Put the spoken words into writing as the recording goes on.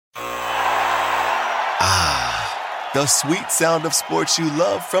The sweet sound of sports you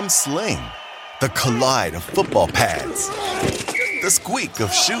love from Sling. The collide of football pads. The squeak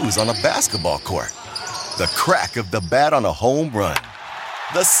of shoes on a basketball court. The crack of the bat on a home run.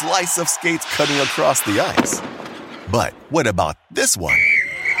 The slice of skates cutting across the ice. But what about this one?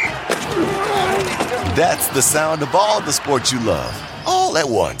 That's the sound of all the sports you love, all at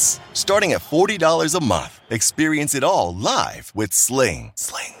once. Starting at $40 a month. Experience it all live with Sling.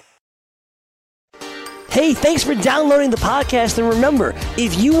 Hey, thanks for downloading the podcast. And remember,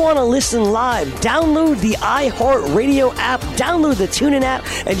 if you want to listen live, download the iHeartRadio app, download the TuneIn app,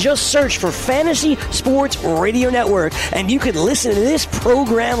 and just search for Fantasy Sports Radio Network, and you can listen to this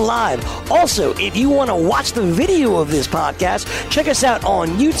program live. Also, if you want to watch the video of this podcast, check us out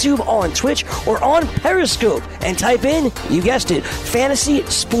on YouTube, on Twitch, or on Periscope, and type in, you guessed it, Fantasy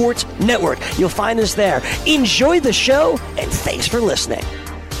Sports Network. You'll find us there. Enjoy the show, and thanks for listening.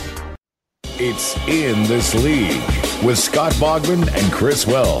 It's In This League with Scott Bogman and Chris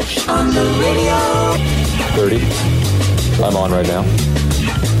Welsh. On the radio. 30. I'm on right now.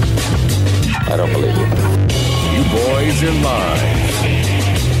 I don't believe you. You boys are live.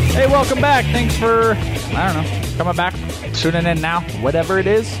 Hey, welcome back. Thanks for, coming back, tuning in now, whatever it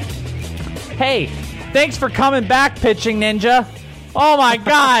is. Hey, thanks for coming back, Pitching Ninja. Oh, my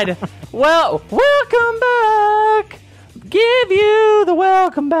God. Well, welcome back. Give you the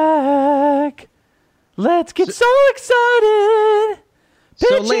welcome back. Let's get so excited.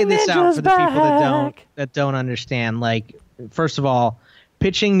 So lay this out for the people back. that don't understand. Like, first of all,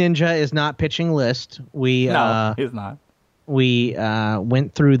 Pitching Ninja is not Pitching List. No, he's not. We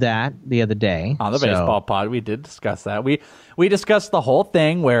went through that the other day On the baseball pod, we did discuss that. We discussed the whole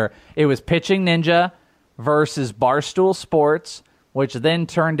thing where it was Pitching Ninja versus Barstool Sports, which then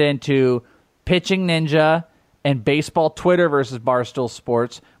turned into Pitching Ninja and Baseball Twitter versus Barstool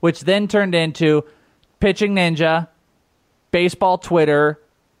Sports, which then turned into Pitching Ninja, Baseball Twitter,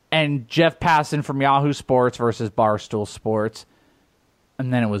 and Jeff Passan from Yahoo Sports versus Barstool Sports.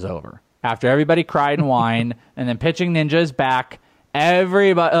 And then it was over. After everybody cried and whined, and then Pitching Ninja is back,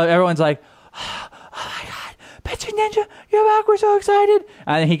 everyone's like, oh my God, Pitching Ninja, you're back, we're so excited.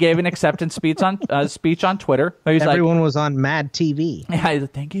 And he gave an acceptance speech on Twitter. Everyone was on Mad TV. Yeah, he's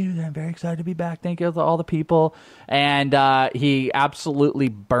like, thank you, I'm very excited to be back. Thank you to all the people. And he absolutely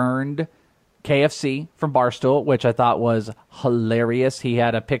burned KFC from Barstool, which I thought was hilarious. He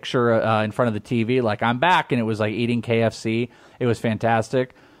had a picture in front of the TV, like, I'm back, and it was like eating KFC. It was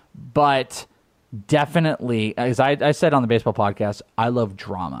fantastic. But definitely, as I said on the baseball podcast, I love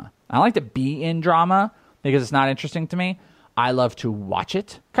drama. I like to be in drama because it's not interesting to me. I love to watch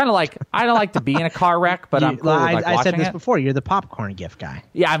it. Kind of like, I don't like to be in a car wreck, but I'm cool with like watching it. I said this before, you're the popcorn gift guy.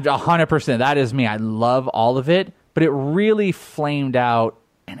 Yeah, I'm 100%. That is me. I love all of it, but it really flamed out,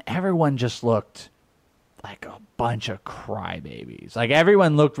 and everyone just looked like a bunch of crybabies. Like,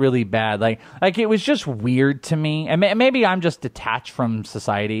 everyone looked really bad. Like it was just weird to me. And maybe I'm just detached from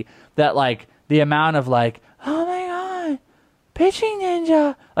society, that like the amount of like, oh my God, Pitching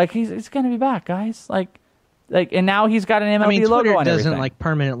Ninja. Like, he's going to be back, guys. Like, and now he's got an MLB logo Twitter on doesn't everything. like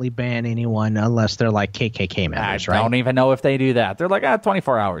permanently ban anyone unless they're like KKK members, right? I don't even know if they do that. They're like,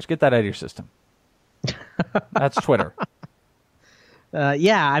 24 hours. Get that out of your system. That's Twitter.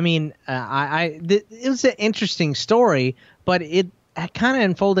 Yeah, I mean, it was an interesting story, but it kind of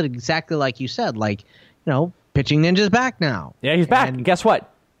unfolded exactly like you said. Like, Pitching Ninja's back now. Yeah, he's back. And guess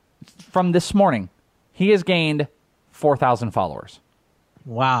what? From this morning, he has gained 4,000 followers.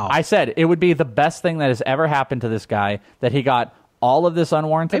 Wow. I said it would be the best thing that has ever happened to this guy, that he got all of this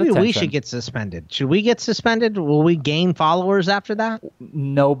unwarranted attention. Maybe we should get suspended. Should we get suspended? Will we gain followers after that?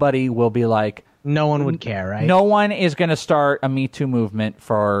 Nobody will be like... No one would care, right? No one is going to start a Me Too movement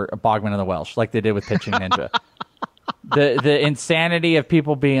for Bogman and the Welsh like they did with Pitching Ninja. The insanity of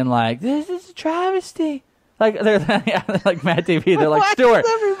people being like, this is a travesty. Like, they're like Mad TV. They're like, Stuart.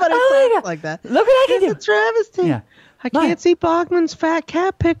 Everybody oh like that. Look what I can do. It's a travesty. Yeah. I can't see Bogman's fat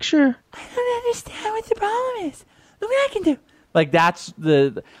cat picture. I don't understand what the problem is. Look what I can do. Like, that's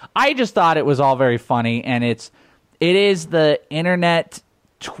I just thought it was all very funny, and it is the internet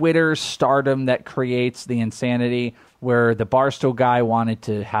Twitter stardom that creates the insanity, where the Barstool guy wanted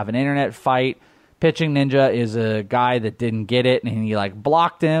to have an internet fight. Pitching Ninja is a guy that didn't get it, and he like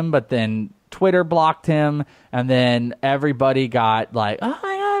blocked him, but then Twitter blocked him, and then everybody got like, oh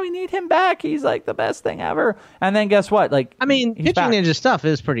my God, we need him back. He's like the best thing ever. And then guess what? Like, I mean, Pitching Ninja stuff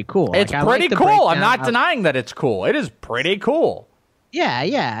is pretty cool. It's pretty cool. I'm not denying that it's cool. It is pretty cool. Yeah.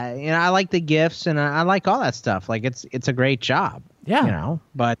 I like the gifts, and I like all that stuff. Like, it's a great job. Yeah.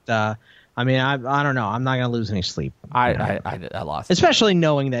 But I mean, I don't know. I'm not going to lose any sleep. I lost it. Especially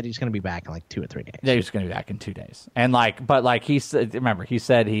knowing that he's going to be back in like 2 or 3 days. Yeah, he's going to be back in 2 days. And he said, remember, he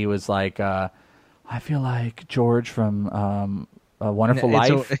said he was like, I feel like George from A Wonderful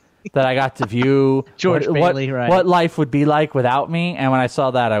Life that I got to view. George Bailey, right? What life would be like without me. And when I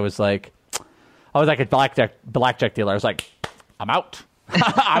saw that, I was like a blackjack dealer. I was like, I'm out.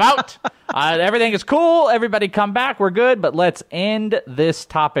 I'm out. Everything is cool. Everybody come back. We're good. But let's end this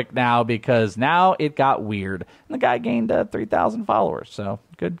topic now because now it got weird. And the guy gained 3,000 followers. So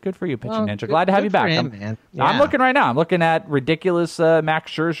good for you, Pitching Ninja. Glad to have you back. Man. Yeah. I'm looking right now. I'm looking at ridiculous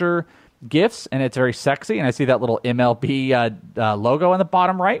Max Scherzer gifts, and it's very sexy. And I see that little MLB logo on the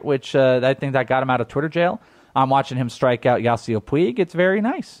bottom right, which I think that got him out of Twitter jail. I'm watching him strike out Yasiel Puig. It's very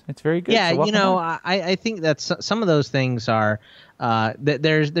nice. It's very good. Yeah, So I think that some of those things are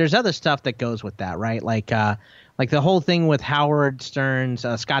there's other stuff that goes with that, right? Like the whole thing with Howard Stern's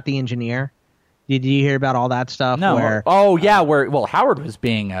Scott the Engineer. Did you hear about all that stuff? No. Where, Well, Howard was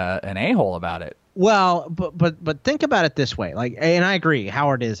being an a-hole about it. Well, but think about it this way, and I agree,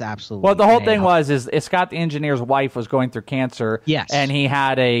 Howard is absolutely. Well, the whole thing is Scott the Engineer's wife was going through cancer. Yes. And he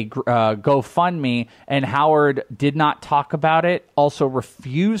had a GoFundMe, and Howard did not talk about it. Also,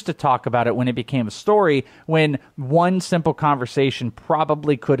 refused to talk about it when it became a story. When one simple conversation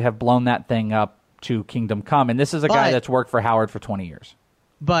probably could have blown that thing up to Kingdom Come. And this is a guy that's worked for Howard for 20 years.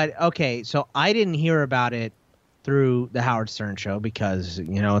 But okay, so I didn't hear about it through the Howard Stern show because,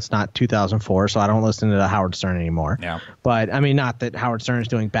 it's not 2004, so I don't listen to the Howard Stern anymore. Yeah. But, I mean, not that Howard Stern is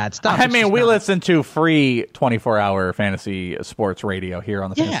doing bad stuff. I mean, we listen to free 24-hour fantasy sports radio here on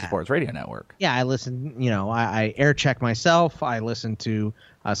the Fantasy Sports Radio Network. Yeah, I listen, I air check myself. I listen to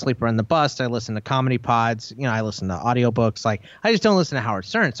Sleeper on the Bust. I listen to comedy pods. I listen to audiobooks. Like, I just don't listen to Howard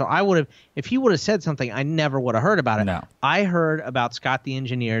Stern. So I would have, if he would have said something, I never would have heard about it. No. I heard about Scott the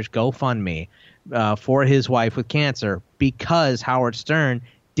Engineer's GoFundMe for his wife with cancer because Howard Stern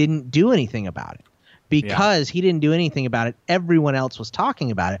didn't do anything about it. Because he didn't do anything about it, everyone else was talking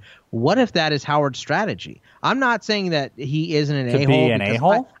about it. What if that is Howard's strategy? I'm not saying that he isn't an a-hole. Be an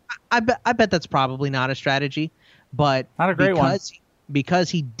a-hole? I bet that's probably not a strategy, but not a great one. Because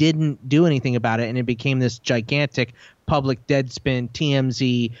he didn't do anything about it and it became this gigantic public Deadspin,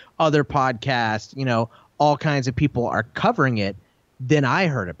 TMZ, other podcasts, all kinds of people are covering it, then I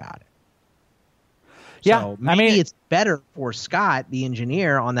heard about it. Yeah, so maybe it's better for Scott, the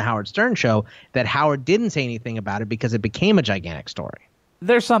engineer on the Howard Stern show, that Howard didn't say anything about it because it became a gigantic story.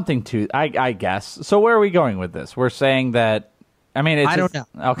 There's something to, I guess. So where are we going with this? We're saying that, I mean, I don't know.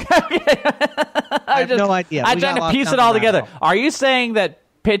 Okay. I have no idea. I'm trying to piece it all together. Are you saying that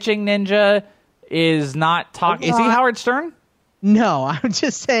Pitching Ninja is not talking? Is he Howard Stern? No, I'm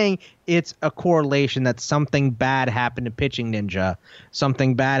just saying it's a correlation that something bad happened to Pitching Ninja,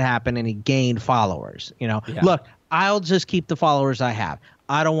 something bad happened, and he gained followers. Look, I'll just keep the followers I have.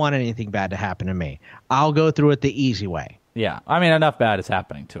 I don't want anything bad to happen to me. I'll go through it the easy way. Yeah, I mean, enough bad is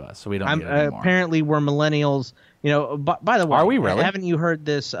happening to us, so we don't need it anymore. Apparently, we're millennials. By the way, are we really? Haven't you heard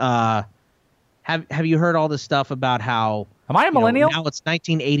this? Have you heard all this stuff about how? Am I a millennial? Now it's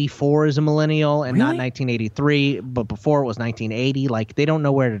 1984 is a millennial and not 1983, but before it was 1980. Like, they don't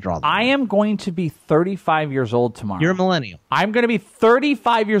know where to draw the line. I am going to be 35 years old tomorrow. You're a millennial. I'm going to be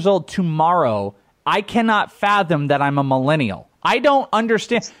 35 years old tomorrow. I cannot fathom that I'm a millennial. I don't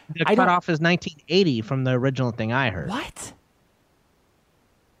understand. The cutoff is 1980 from the original thing I heard. What?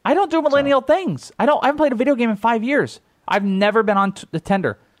 I don't do millennial things. I haven't played a video game in 5 years. I've never been on the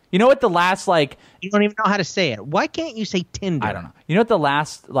Tinder. You know what the last, You don't even know how to say it. Why can't you say Tinder? I don't know. You know what the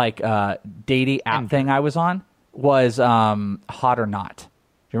last, dating app thing I was on was Hot or Not. Do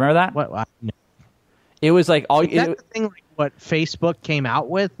you remember that? What? No. It was like all. Is that the thing what Facebook came out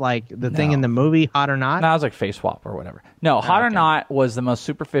with? Like the thing in the movie Hot or Not? No, it was like Face Swap or whatever. No, Hot or Not was the most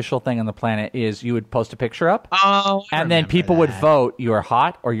superficial thing on the planet. Is you would post a picture up, and then people would vote you're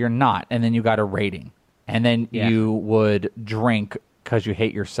hot or you're not, and then you got a rating, and then you would drink because you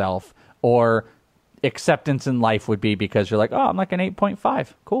hate yourself, or acceptance in life would be because you're like, oh, I'm like an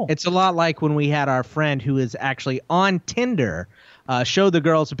 8.5. Cool. It's a lot like when we had our friend who is actually on Tinder show the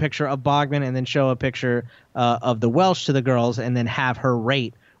girls a picture of Bogman and then show a picture of the Welsh to the girls and then have her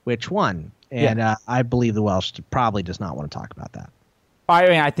rate which one. And I believe the Welsh probably does not want to talk about that. I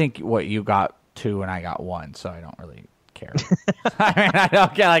mean, I think you got 2 and I got 1, so I don't really care. I mean, I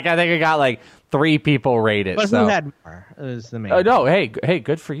don't care. Like, I think I got 3 people rated. But so. who had more? Is the main. No, hey,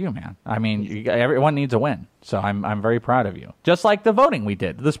 good for you, man. I mean, everyone needs a win, so I'm very proud of you. Just like the voting we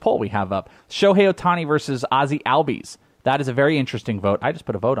did, this poll we have up: Shohei Ohtani versus Ozzie Albies. That is a very interesting vote. I just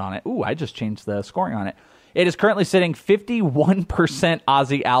put a vote on it. Ooh, I just changed the scoring on it. It is currently sitting 51%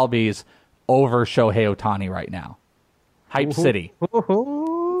 Ozzie Albies, over Shohei Ohtani right now? Hype City.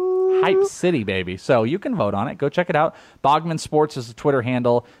 Hype City, baby. So you can vote on it. Go check it out. Bogman Sports is the Twitter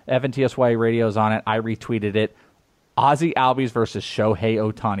handle. Evan TSY Radio is on it. I retweeted it. Ozzie Albies versus Shohei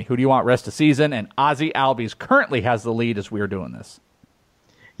Ohtani. Who do you want rest of season? And Ozzie Albies currently has the lead as we're doing this.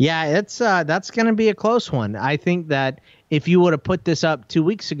 Yeah, that's going to be a close one. I think that if you would have put this up 2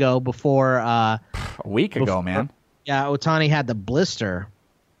 weeks ago before... a week ago, man. Yeah, Ohtani had the blister,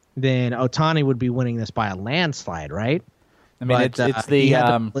 then Ohtani would be winning this by a landslide, right? I mean, but, it's he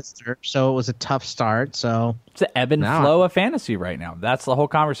had the blister, so it was a tough start. So it's the ebb and flow of fantasy right now. That's the whole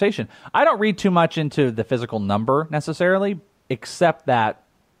conversation. I don't read too much into the physical number necessarily, except that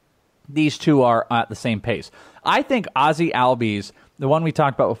these two are at the same pace. I think Ozzie Albies, the one we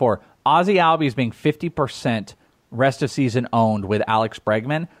talked about before, Ozzie Albies being 50% rest of season owned with Alex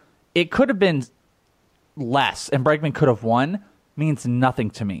Bregman, it could have been less, and Bregman could have won, means nothing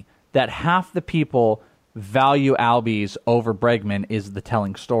to me. That half the people value Albies over Bregman is the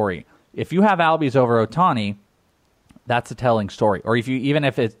telling story. If you have Albies over Ohtani, that's a telling story. Or even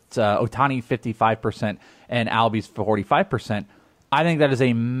if it's Ohtani 55% and Albies 45%, I think that is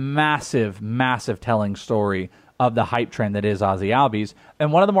a massive, massive telling story of the hype trend that is Ozzie Albies.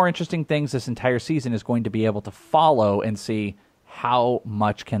 And one of the more interesting things this entire season is going to be able to follow and see how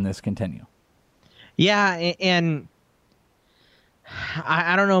much can this continue. Yeah, and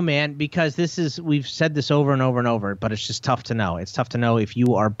I don't know, man, because we've said this over and over and over, but it's just tough to know. It's tough to know if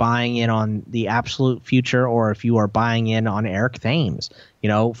you are buying in on the absolute future or if you are buying in on Eric Thames,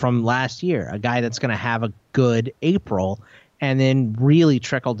 from last year, a guy that's going to have a good April and then really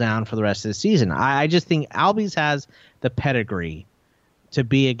trickle down for the rest of the season. I just think Albies has the pedigree to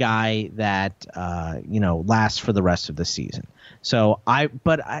be a guy that, lasts for the rest of the season. So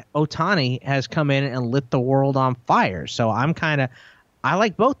Ohtani has come in and lit the world on fire. So I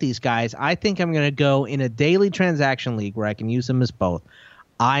like both these guys. I think I'm going to go in a daily transaction league where I can use them as both.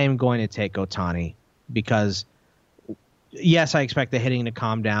 I am going to take Ohtani because, yes, I expect the hitting to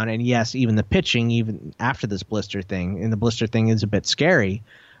calm down. And yes, even the pitching, even after this blister thing, and the blister thing is a bit scary.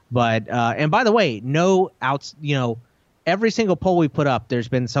 But, and by the way, no outs, every single poll we put up, there's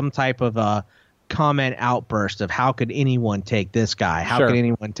been some type of a comment outburst of how could anyone take this guy? How could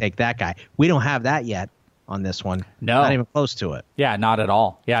anyone take that guy? We don't have that yet on this one. No. Not even close to it. Yeah, not at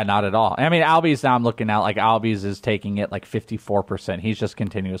all. I mean, Albies, now I'm looking at, Albies is taking it 54%. He's just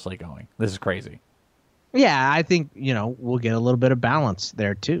continuously going. This is crazy. Yeah, I think, we'll get a little bit of balance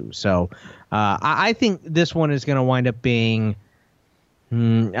there too. So I think this one is going to wind up being,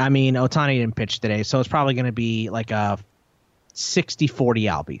 Ohtani didn't pitch today, so it's probably going to be like a 60-40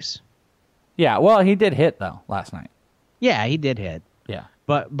 Albies. Yeah, well, he did hit though last night. Yeah, he did hit. Yeah,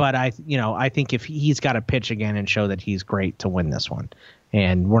 but I think if he's got to pitch again and show that he's great to win this one,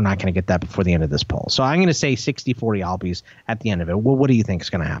 and we're not going to get that before the end of this poll. So I'm going to say 60-40 Albies at the end of it. Well, what do you think is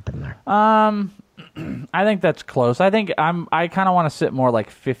going to happen there? I think that's close. I think I kind of want to sit more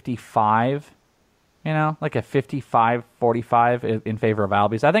like 55. Like a 55-45 in favor of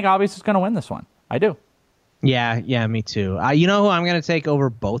Albies. I think Albies is going to win this one. I do. Yeah, me too. You know who I'm going to take over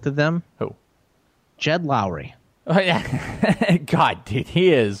both of them? Who? Jed Lowry. Oh, yeah. God, dude,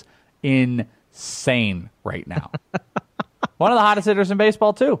 he is insane right now. One of the hottest hitters in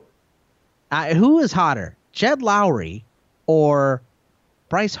baseball, too. Who is hotter, Jed Lowry or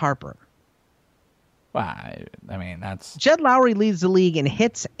Bryce Harper? Well, I mean, that's... Jed Lowry leads the league in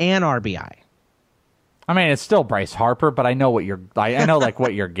hits and RBI. I mean, it's still Bryce Harper, but I know what I know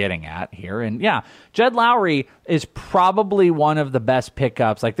what you're getting at here. And yeah, Jed Lowry is probably one of the best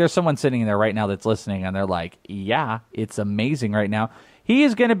pickups. There's someone sitting there right now that's listening and they're like, yeah, it's amazing right now. He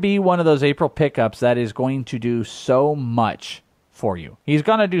is going to be one of those April pickups that is going to do so much for you. He's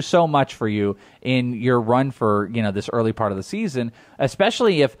going to do so much for you in your run for, this early part of the season,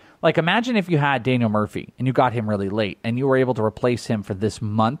 especially if, imagine if you had Daniel Murphy and you got him really late and you were able to replace him for this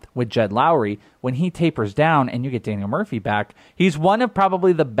month with Jed Lowry. When he tapers down and you get Daniel Murphy back, he's one of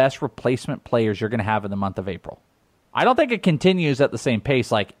probably the best replacement players you're going to have in the month of April. I don't think it continues at the same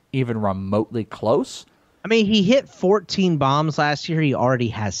pace, even remotely close. I mean, he hit 14 bombs last year. He already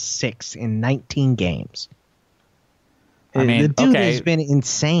has 6 in 19 games. I mean, the dude has been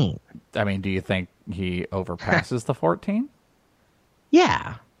insane. I mean, do you think he overpasses the 14?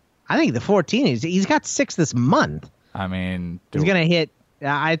 Yeah. I think the 14 he's got 6 this month. I mean, he's going to hit,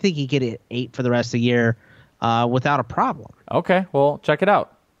 I think he could hit 8 for the rest of the year without a problem. Okay, well, check it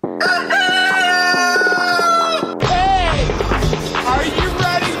out. Hey! Are you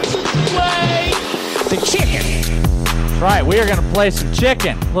ready to play the chicken? That's right, we are going to play some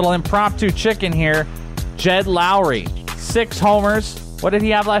chicken. A little impromptu chicken here. Jed Lowry. 6 homers, What did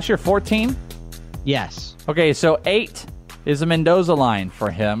he have last year? 14? Yes. Okay, so 8 is a Mendoza line for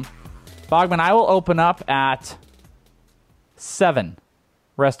him. Bogman, I will open up at 7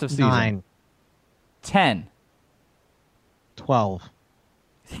 rest of season. 9. 10. 12. You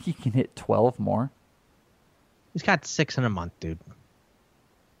think he can hit 12 more? He's got 6 in a month, dude.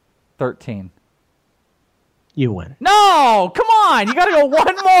 13. You win. No, come on. You got to go one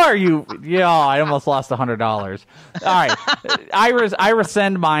more. I almost lost $100. All right. I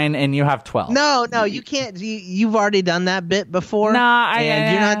rescind mine, and you have 12. No, you can't. You've already done that bit before. Nah,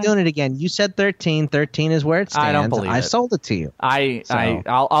 and you're not doing it again. You said 13. 13 is where it stands. I don't believe it. I sold it to you.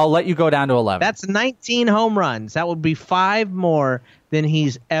 I'll let you go down to 11. That's 19 home runs. That would be 5 more than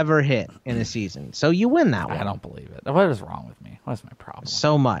he's ever hit in a season. So you win that one. I don't believe it. What is wrong with me? What's my problem?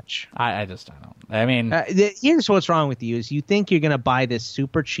 So much. I don't. I mean, here's what's wrong with you is you think you're going to buy this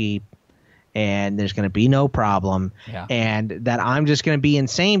super cheap and there's going to be no problem. Yeah. And that I'm just going to be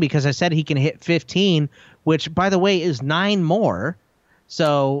insane because I said he can hit 15, which, by the way, is 9 more.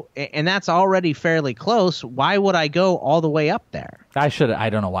 So, and that's already fairly close. Why would I go all the way up there? I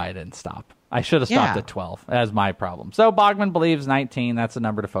don't know why I didn't stop. I should have stopped at 12. That's my problem. So Bogman believes 19. That's the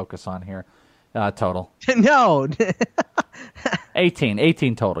number to focus on here. Total. No. 18.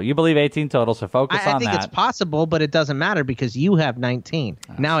 18 total. You believe 18 total, so focus on that. I think it's possible, but it doesn't matter because you have 19.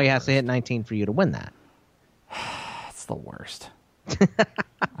 Now he has to hit 19 for you to win that. That's the worst.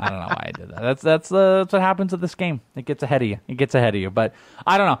 I don't know why I did that. That's what happens with this game. It gets ahead of you. But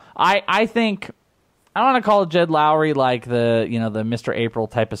I don't know. I think I don't want to call Jed Lowry like the Mr. April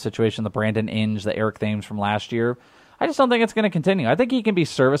type of situation, the Brandon Inge, the Eric Thames from last year. I just don't think it's going to continue. I think he can be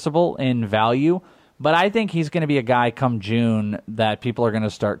serviceable in value, but I think he's going to be a guy come June that people are going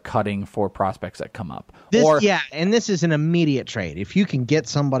to start cutting for prospects that come up. And this is an immediate trade. If you can get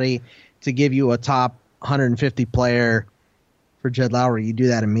somebody to give you a top 150 player for Jed Lowry, you do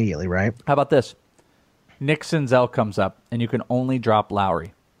that immediately, right? How about this? Nick Senzel comes up, and you can only drop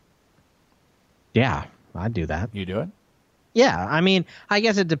Lowry. Yeah, I'd do that. You do it? Yeah, I mean, I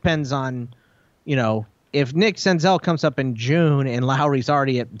guess it depends on, if Nick Senzel comes up in June and Lowry's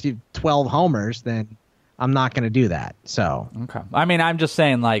already at 12 homers, then I'm not going to do that. So okay. I mean, I'm just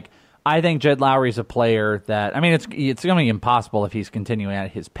saying, I think Jed Lowry's a player that, it's going to be impossible if he's continuing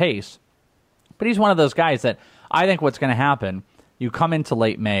at his pace, but he's one of those guys that I think what's going to happen, you come into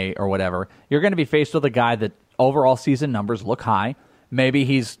late May or whatever, you're going to be faced with a guy that overall season numbers look high. Maybe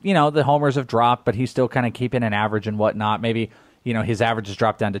he's, the homers have dropped, but he's still kind of keeping an average and whatnot. Maybe, his average has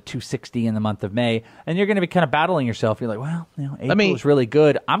dropped down to 260 in the month of May, and you're going to be kind of battling yourself. You're like, well, April is really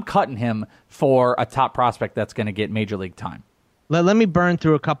good. I'm cutting him for a top prospect that's going to get major league time. Let me burn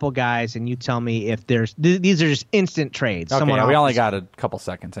through a couple guys, and you tell me if there's these are just instant trades. Okay, we only got a couple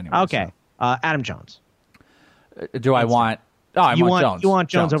seconds anyway. Okay, so. Adam Jones. Do I want? Oh, I want Jones. You want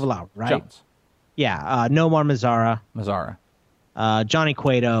Jones over Lowry, right? Jones. Yeah. Nomar Mazara. Johnny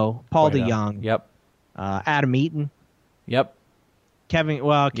Cueto, Paul DeYoung. Yep. Adam Eaton. Yep.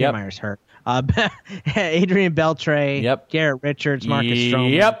 Meyer's hurt. Adrian Beltre. Yep. Garrett Richards, Marcus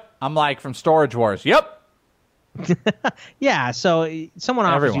Stroman. Yep. I'm like from Storage Wars. Yep. Yeah, so someone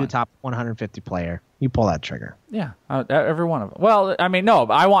offers you a top 150 player. You pull that trigger. Yeah, every one of them. Well, no,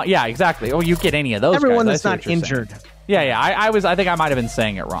 I want, yeah, exactly. Oh, you get any of those Everyone guys. that's not injured. Saying. Yeah, I think I might have been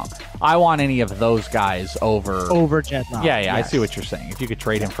saying it wrong. I want any of those guys over Jed Lowry. Yeah, yes. I see what you're saying. If you could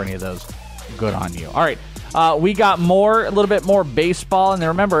trade him for any of those, good on you. All right, we got a little bit more baseball, and then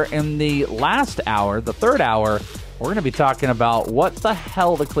remember, in the last hour, the third hour, we're going to be talking about what the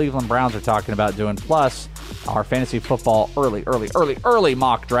hell the Cleveland Browns are talking about doing, plus our fantasy football early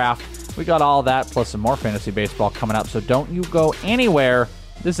mock draft. We got all that, plus some more fantasy baseball coming up, so don't you go anywhere.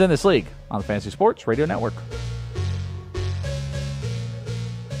 This is In This League on the Fantasy Sports Radio Network.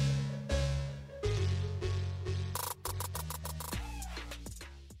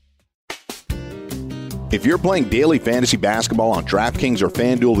 If you're playing daily fantasy basketball on DraftKings or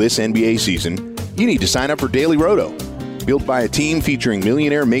FanDuel this NBA season, you need to sign up for Daily Roto. Built by a team featuring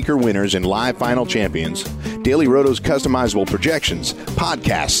millionaire maker winners and live final champions, Daily Roto's customizable projections,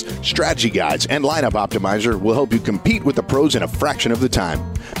 podcasts, strategy guides, and lineup optimizer will help you compete with the pros in a fraction of the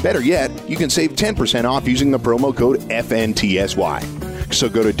time. Better yet, you can save 10% off using the promo code FNTSY. So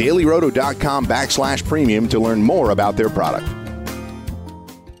go to dailyroto.com/premium to learn more about their product.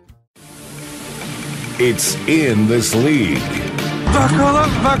 It's In This League. Buckle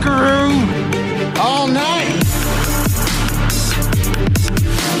up, buckaroo! All night!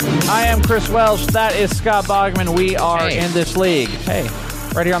 I am Chris Welsh. That is Scott Bogman. We are In This League. Hey,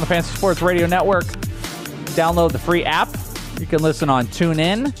 right here on the Fantasy Sports Radio Network. Download the free app. You can listen on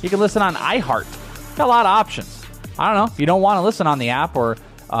TuneIn. You can listen on iHeart. Got a lot of options. I don't know. If you don't want to listen on the app or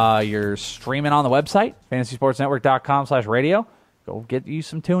you're streaming on the website, fantasysportsnetwork.com/radio, go get you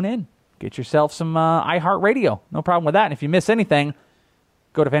some tune in. Get yourself some iHeartRadio. No problem with that. And if you miss anything,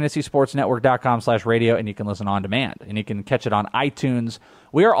 go to fantasysportsnetwork.com/radio and you can listen on demand. And you can catch it on iTunes.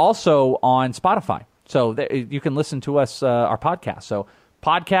 We are also on Spotify. So you can listen to us, our podcast. So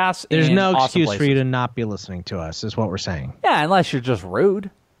podcasts. There's no awesome excuse places for you to not be listening to us, is what we're saying. Yeah, unless you're just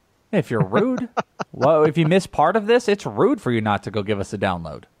rude. If you're rude, well, if you miss part of this, it's rude for you not to go give us a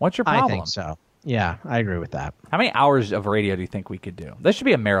download. What's your problem? I think so. Yeah, I agree with that. How many hours of radio do you think we could do? This should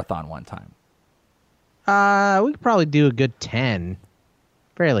be a marathon one time. We could probably do a good 10.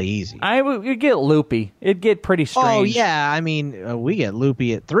 Fairly easy. You'd get loopy. It'd get pretty strange. Oh, yeah. I mean, we get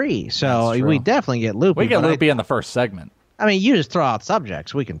loopy at 3, so we definitely get loopy. We get loopy in the first segment. I mean, you just throw out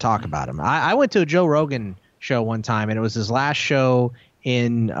subjects. We can talk about them. I went to a Joe Rogan show one time, and it was his last show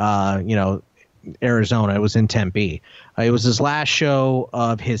in, Arizona. It was in Tempe. It was his last show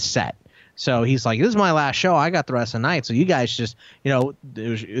of his set. So he's like, this is my last show. I got the rest of the night. So you guys just,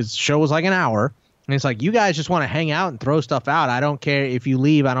 his show was like an hour. And it's like, you guys just want to hang out and throw stuff out. I don't care if you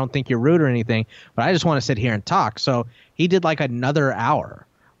leave. I don't think you're rude or anything. But I just want to sit here and talk. So he did like another hour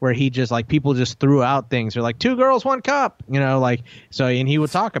where he just like people just threw out things. They're like 2 girls, 1 cup, and he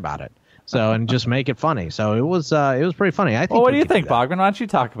would talk about it. So and just make it funny. So it was pretty funny. I think. Well, what do you think, Bogman? Why don't you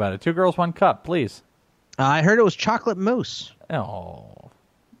talk about it? 2 girls, 1 cup, please. I heard it was chocolate mousse. Oh,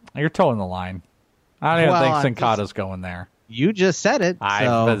 you're towing the line. I don't even think Sincata's going there. You just said it.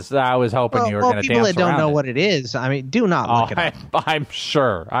 I was hoping you were going to dance around it. People that don't know what it is, I mean, do not look it up. I'm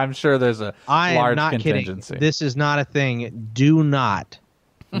sure there's a large contingency. Kidding. This is not a thing. Do not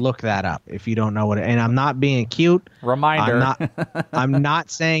look that up if you don't know what it is. And I'm not being cute. Reminder. I'm not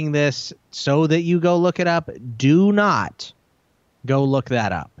saying this so that you go look it up. Do not go look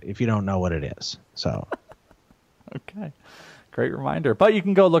that up if you don't know what it is. So. Okay. Great reminder. But you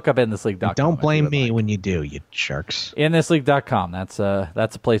can go look up inthisleague.com. Don't blame me when you do, you jerks. Inthisleague.com. That's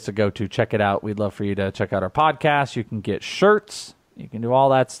a place to go to. Check it out. We'd love for you to check out our podcast. You can get shirts. You can do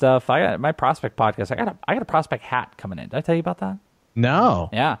all that stuff. I got my prospect podcast. I got a prospect hat coming in. Did I tell you about that? No.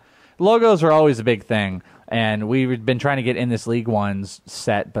 Yeah. Logos are always a big thing. And we've been trying to get In This League ones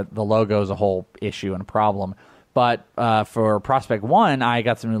set, but the logo is a whole issue and a problem. But for Prospect One, I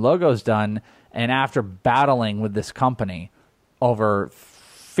got some new logos done. And after battling with this company, over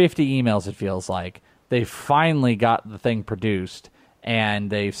 50 emails, it feels like, they finally got the thing produced,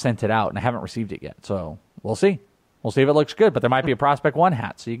 and they've sent it out, and I haven't received it yet. So we'll see. We'll see if it looks good, but there might be a Prospect One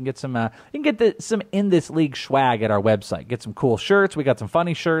hat, so you can get some some In This League swag at our website. Get some cool shirts. We got some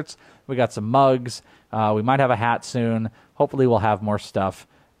funny shirts. We got some mugs. We might have a hat soon. Hopefully we'll have more stuff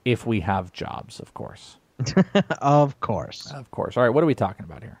if we have jobs, of course. Of course. Of course. All right, what are we talking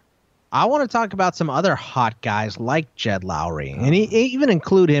about here? I want to talk about some other hot guys like Jed Lowry, and even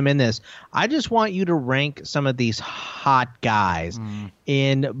include him in this. I just want you to rank some of these hot guys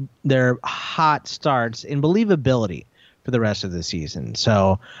in their hot starts in believability for the rest of the season.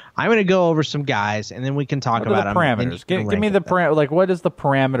 So I'm going to go over some guys, and then we can talk about the parameters. Give me the parameter. Like, what is the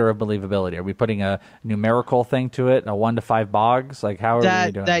parameter of believability? Are we putting a numerical thing to it? A 1 to 5 bogs? Like, how are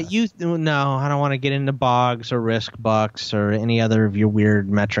we doing that? No, I don't want to get into bogs or risk bucks or any other of your weird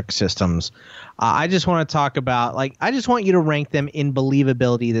metric systems. I just want to talk about, I just want you to rank them in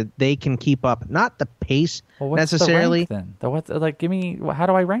believability that they can keep up, not the pace necessarily. The rank, then? Give me. How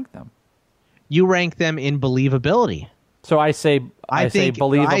do I rank them? You rank them in believability. So I say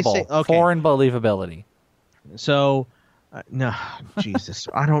believable. 4 in believability. So, no, Jesus,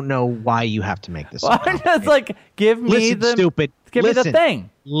 I don't know why you have to make this. It's give me the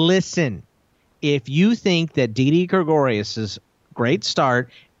thing. Listen, if you think that Didi Gregorius' great start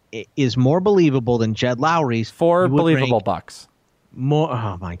is more believable than Jed Lowry's, 4 believable bucks.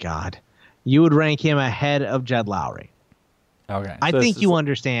 Oh my God, you would rank him ahead of Jed Lowry. Okay, I think you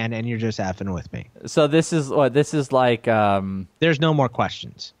understand, and you're just effing with me. So this is what this is like. There's no more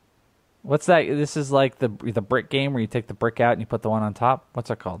questions. What's that? This is like the brick game where you take the brick out and you put the one on top. What's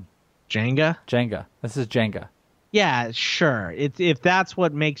that called? Jenga. Jenga. This is Jenga. Yeah, sure. If that's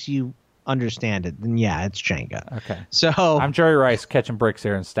what makes you understand it, then yeah, it's Jenga. Okay. So I'm Jerry Rice catching bricks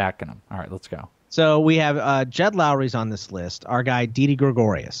here and stacking them. All right, let's go. So we have Jed Lowry's on this list. Our guy Didi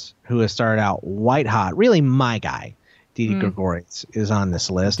Gregorius, who has started out white hot. Really, my guy. Didi Gregorius is on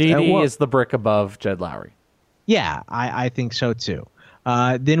this list. Didi is the brick above Jed Lowry. Yeah, I think so too.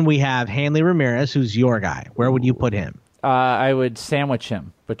 Then we have Hanley Ramirez, who's your guy. Where would you put him? I would sandwich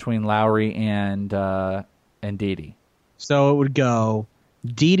him between Lowry and Didi. So it would go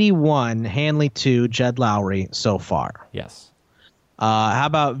Didi 1, Hanley 2, Jed Lowry so far. Yes. How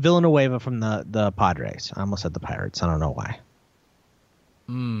about Villanueva from the Padres? I almost said the Pirates. I don't know why.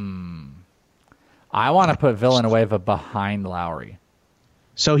 I want to put Villanueva behind Lowry.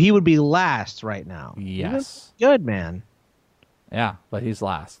 So he would be last right now. Yes. Good, man. Yeah, but he's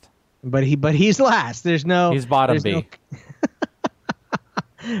last. But he's last. He's bottom B.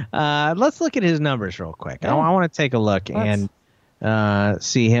 Let's look at his numbers real quick. Yeah. I want to take a look and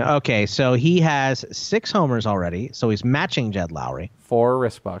see him. Okay, so he has 6 homers already. So he's matching Jed Lowry. 4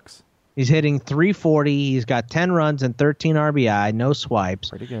 wrist bucks. He's hitting 340. He's got 10 runs and 13 RBI, no swipes.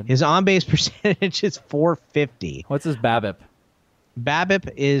 Pretty good. His on-base percentage is .450. What's his BABIP?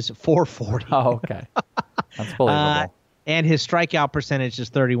 BABIP is .440. Oh, okay. That's believable. And his strikeout percentage is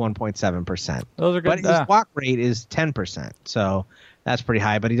 31.7%. Those are good. But his walk rate is 10%. So that's pretty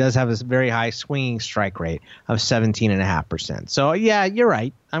high. But he does have this very high swinging strike rate of 17.5%. So, yeah, you're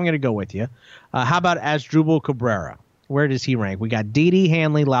right. I'm going to go with you. How about Asdrubal Cabrera? Where does he rank? We got Didi,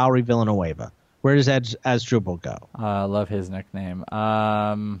 Hanley, Lowry, Villanueva. Where does Asdrubal go? I love his nickname.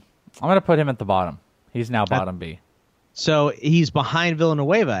 I'm going to put him at the bottom. He's now bottom B. So he's behind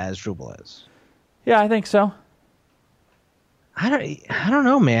Villanueva, Asdrubal is. Yeah, I think so. I don't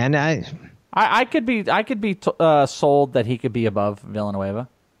know, man. I could be sold that he could be above Villanueva.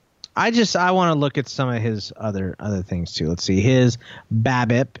 I want to look at some of his other things too. Let's see. His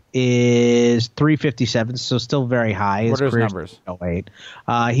BABIP is 357, so still very high. What are his numbers? 08.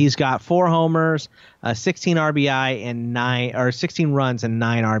 He's got 4 homers, 16 RBI and 16 runs and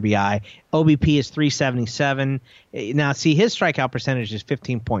 9 RBI. OBP is 377. Now, see, his strikeout percentage is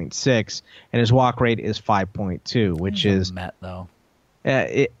 15.6, and his walk rate is 5.2, which is Met though.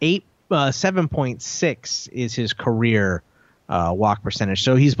 7.6 is his career walk percentage.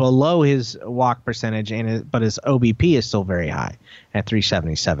 So he's below his walk percentage, but his OBP is still very high at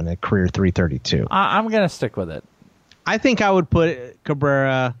 377, a career 332. I'm going to stick with it. I think I would put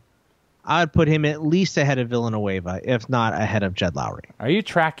Cabrera, I would put him at least ahead of Villanueva, if not ahead of Jed Lowry. Are you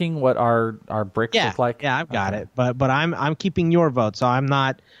tracking what our bricks look like? Yeah, I've got it. But I'm keeping your vote, so I'm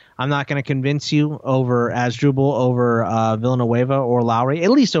not going to convince you over Asdrubal over Villanueva or Lowry,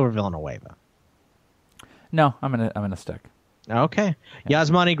 at least over Villanueva. No, I'm gonna stick. Okay. Yeah.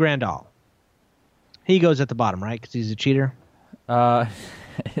 Yasmani Grandal. He goes at the bottom, right? Because he's a cheater.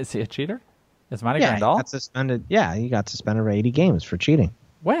 Is he a cheater? Yasmani Grandal? He got suspended. Yeah, he got suspended for 80 games for cheating.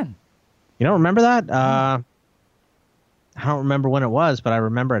 When? You don't remember that? I don't remember when it was, but I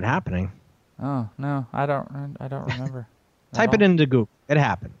remember it happening. Oh no, I don't remember. Type it into Google. It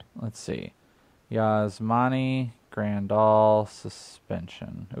happened. Let's see. Yasmani Grandal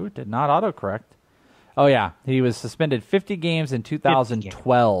suspension. Ooh, did not autocorrect. Oh, yeah. He was suspended 50 games in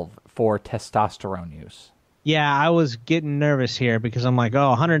 2012 for testosterone use. Yeah, I was getting nervous here because I'm like,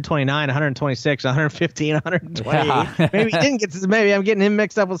 129, 126, 115, 128. Yeah. Maybe he didn't get this. Maybe I'm getting him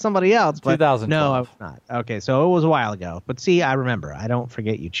mixed up with somebody else. But 2012. No, I was not. Okay, so it was a while ago. But see, I remember. I don't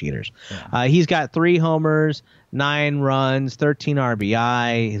forget you cheaters. Yeah. He's got 3 homers, 9 runs, 13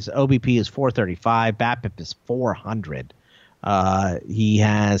 RBI. His OBP is 435. BABIP is 400. He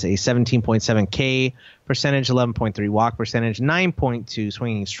has a 17.7 K percentage, 11.3 walk percentage, 9.2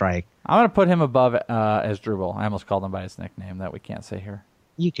 swinging strike. I'm going to put him above Asdrubal. I almost called him by his nickname that we can't say here.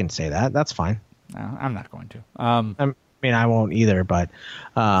 You can say that. That's fine. No, I'm not going to. I mean, I won't either, but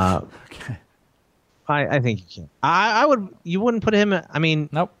Okay. I think you can. I would. You wouldn't put him. I mean,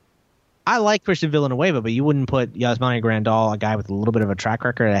 Nope. I like Christian Villanueva, but you wouldn't put Yasmani Grandal, a guy with a little bit of a track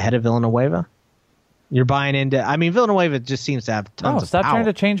record, ahead of Villanueva. You're buying into. I mean, Villanueva just seems to have tons of stop power. trying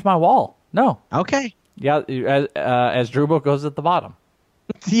to change my wall. No. Okay. Yeah, Asdrubal goes at the bottom.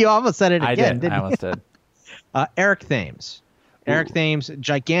 You almost said it again, didn't I you? almost did. Eric Thames. Eric Thames,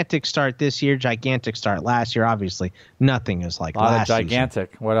 gigantic start this year, gigantic start last year. Obviously, nothing is like A lot last of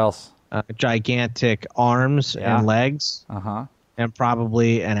gigantic. What else? season. Gigantic arms and legs, Uh-huh. and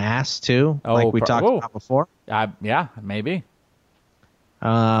probably an ass too, like we talked about before. Yeah, maybe.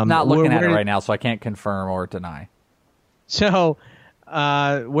 Not looking at it right now, so I can't confirm or deny. So,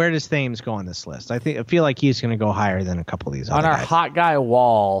 where does Thames go on this list? I feel like he's going to go higher than a couple of these other On our guys. hot guy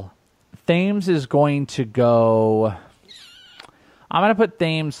wall, Thames is going to go. I'm going to put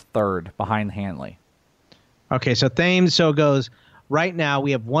Thames third behind Hanley. Okay, so Thames goes. Right now,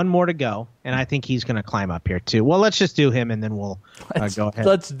 we have one more to go, and I think he's going to climb up here too. Well, let's just do him, and then we'll go ahead.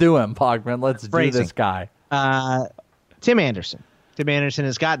 Let's do him, Pogman. Let's do this guy. Tim Anderson. Tim Anderson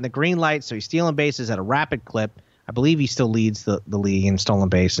has gotten the green light, so he's stealing bases at a rapid clip. I believe he still leads the league in stolen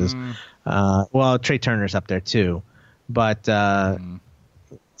bases. Well, Trey Turner's up there too. But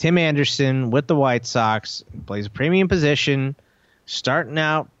Tim Anderson with the White Sox plays a premium position, starting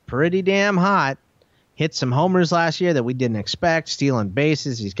out pretty damn hot, hit some homers last year that we didn't expect, stealing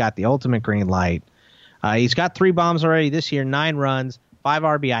bases. He's got the ultimate green light. He's got 3 bombs already this year, 9 runs, 5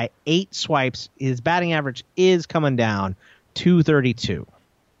 RBI, 8 swipes. His batting average is coming down, 232.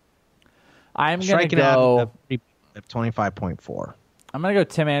 I'm going to go 25.4. I'm going to go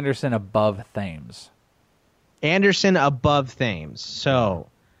Tim Anderson above Thames. Anderson above Thames. So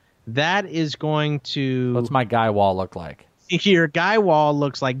that is going to... What's my guy wall look like? Your guy wall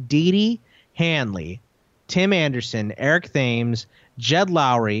looks like Didi, Hanley, Tim Anderson, Eric Thames, Jed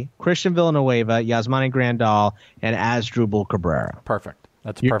Lowry, Christian Villanueva, Yasmani Grandal, and Asdrubal Cabrera. Perfect.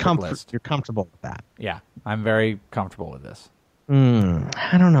 That's a perfect list. You're comfortable with that? Yeah, I'm very comfortable with this.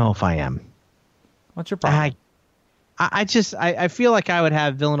 I don't know if I am. What's your problem? I feel like I would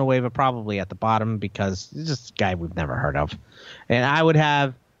have Villanueva probably at the bottom because it's just a guy we've never heard of, and I would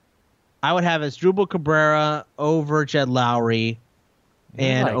have Asdrubal Cabrera over Jed Lowry,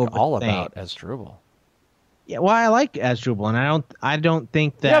 and like over all Thames. About Asdrubal. Yeah, well, I like Asdrubal, and I don't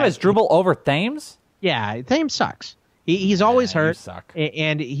think that you have Asdrubal over Thames. Yeah, Thames sucks. He's always hurt, you suck.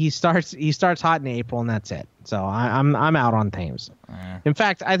 And he starts hot in April, and that's it. So I'm out on Thames. In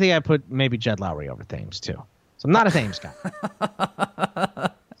fact, I think I put maybe Jed Lowry over Thames too. So I'm not a Thames guy.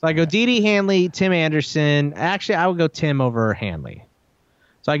 So I go Didi, Hanley, Tim Anderson. Actually, I would go Tim over Hanley.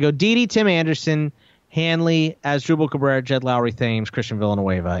 So I go Didi, Tim Anderson, Hanley, Asdrubal Cabrera, Jed Lowry, Thames, Christian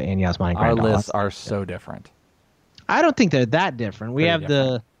Villanueva, and Yasmani Grandal. Our lists are so different. I don't think they're that different. We have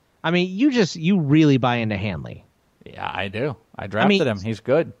different. You really buy into Hanley. Yeah, I do. I drafted him. He's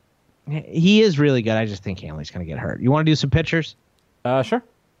good. He is really good. I just think Hanley's going to get hurt. You want to do some pitchers? Sure.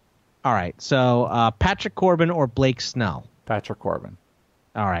 All right. So Patrick Corbin or Blake Snell? Patrick Corbin.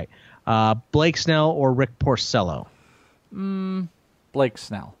 All right. Blake Snell or Rick Porcello? Blake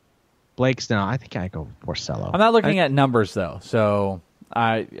Snell. Blake Snell. I think I go with Porcello. I'm not looking at numbers though, so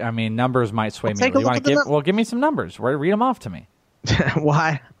I mean numbers might sway me. You want to give me some numbers? Read them off to me.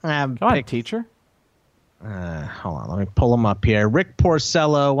 Why? Come on, teacher. Hold on, let me pull them up here. Rick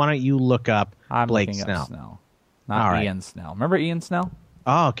Porcello. Why don't you look up Blake Snell? Not Ian Snell. Remember Ian Snell?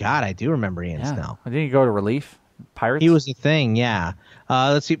 Oh God, I do remember Ian Snell. Didn't he go to relief? Pirates. He was a thing. Yeah.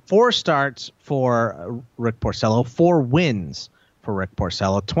 Let's see. 4 starts for Rick Porcello. 4 wins for Rick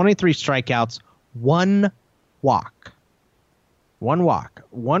Porcello. 23 strikeouts. 1 walk. 1 walk.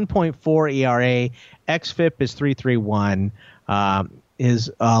 1.4 ERA. XFIP is 3.31.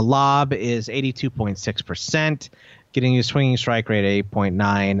 His lob is 82.6%, getting his swinging strike rate at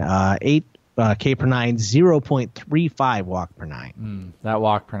 8.9, 8 K per 9, 0.35 walk per 9. That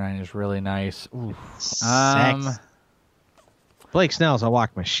walk per 9 is really nice. Blake Snell's a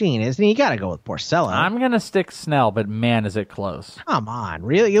walk machine, isn't he? You got to go with Porcello. I'm going to stick Snell, but man, is it close. Come on,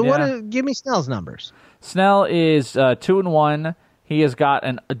 really? Give me Snell's numbers. Snell is 2-1. He has got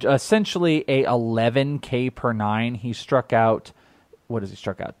essentially a 11 K per 9. He struck out. What has he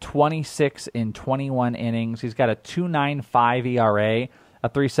struck out? 26 in 21 innings. He's got a 2.95 ERA, a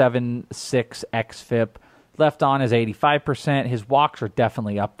 3.76 xFIP. Left on is 85%. His walks are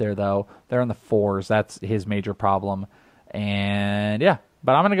definitely up there, though. They're in the 4s. That's his major problem. And, yeah,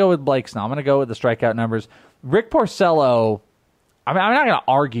 but I'm going to go with Blake Snell. I'm going to go with the strikeout numbers. Rick Porcello, I'm not going to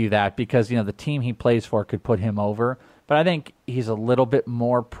argue that because, the team he plays for could put him over. But I think he's a little bit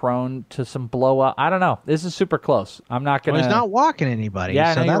more prone to some blowout. I don't know. This is super close. I'm not going to... He's not walking anybody.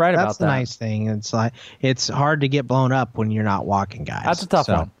 Yeah, so you're right about that. That's the nice thing. It's like it's hard to get blown up when you're not walking guys. That's a tough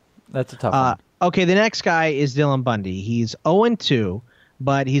one. That's a tough one. Okay, the next guy is Dylan Bundy. He's 0-2,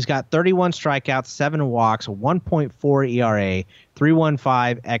 but he's got 31 strikeouts, 7 walks, 1.4 ERA,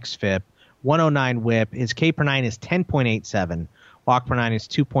 3.15 xFIP, 109 WHIP. His K per 9 is 10.87. Walk per 9 is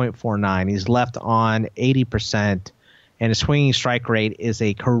 2.49. He's left on 80%. And his swinging strike rate is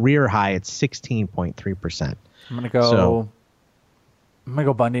a career high at 16.3%. I'm gonna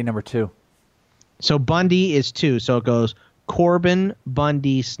go Bundy number 2. So Bundy is 2. So it goes Corbin,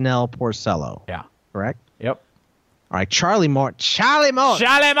 Bundy, Snell, Porcello. Yeah. Correct? Yep. All right, Charlie Morton. Charlie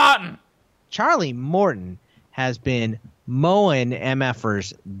Morton has been mowing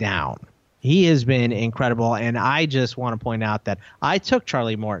MFers down. He has been incredible, and I just want to point out that I took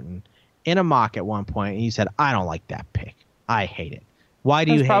Charlie Morton in a mock at one point, and he said, I don't like that pick. I hate it. Why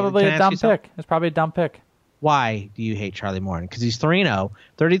do you hate it? It's probably a dumb pick. Why do you hate Charlie Morton? Because he's 3-0,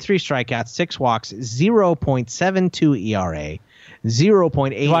 33 strikeouts, 6 walks, 0.72 ERA,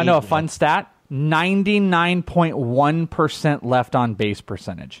 0.8. You want to know a fun stat? 99.1% left on base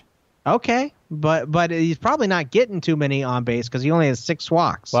percentage. Okay, but he's probably not getting too many on base because he only has 6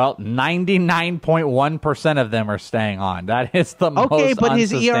 walks. Well, 99.1% of them are staying on. That is the most but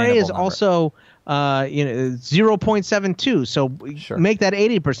his ERA is number. also 0.72. So make that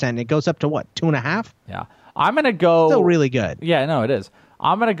 80%. It goes up to what, 2.5? Yeah, I'm gonna go. Still really good. Yeah, no, it is.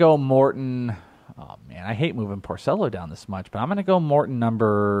 I'm gonna go Morton. Oh man, I hate moving Porcello down this much, but I'm gonna go Morton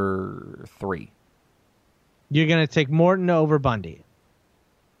number 3. You're gonna take Morton over Bundy.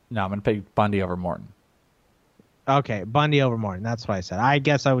 No, I'm gonna pick Bundy over Morton. Okay, Bundy over Morton. That's what I said. I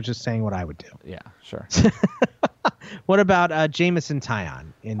guess I was just saying what I would do. Yeah, sure. What about Jamison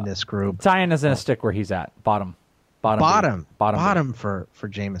Tyon in this group? Tyon is in a stick where he's at bottom for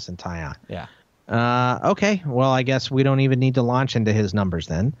Jamison Tyon. Yeah. Okay. Well, I guess we don't even need to launch into his numbers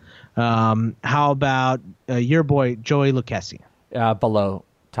then. How about your boy Joey Lucchesi? Below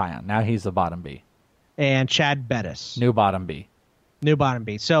Tyon. Now he's the bottom B. And Chad Bettis. New bottom B.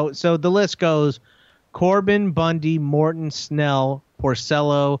 So the list goes: Corbin, Bundy, Morton, Snell,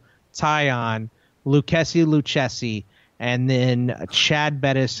 Porcello, Tyon, Lucchesi, and then Chad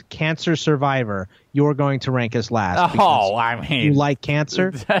Bettis, cancer survivor. You're going to rank as last. Oh, I mean, you like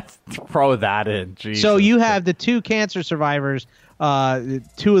cancer? Throw that in. Jesus. So you have the 2 cancer survivors, 2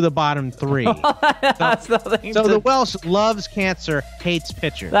 of the bottom 3. That's nothing. So the Welsh loves cancer, hates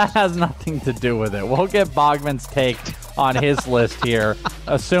pitchers. That has nothing to do with it. We'll get Bogman's take on his list here.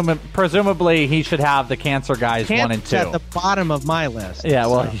 Presumably, he should have the cancer guys 1 and 2 at the bottom of my list. Yeah,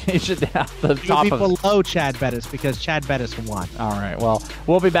 well, he should have the top be of below Chad Bettis because Chad Bettis won. All right. Well,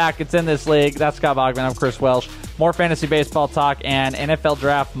 we'll be back. It's In This League. That's Scott Bogman. I'm Chris Welsh. More fantasy baseball talk and NFL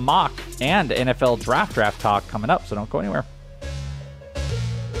draft mock and NFL draft talk coming up. So don't go anywhere.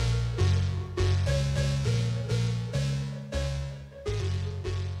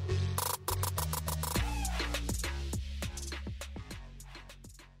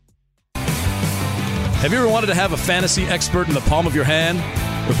 Have you ever wanted to have a fantasy expert in the palm of your hand?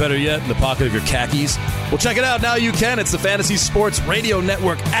 Or better yet, in the pocket of your khakis? Well, check it out. Now you can. It's the Fantasy Sports Radio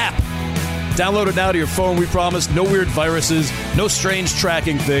Network app. Download it now to your phone, we promise. No weird viruses, no strange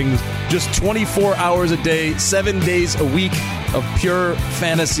tracking things. Just 24 hours a day, 7 days a week of pure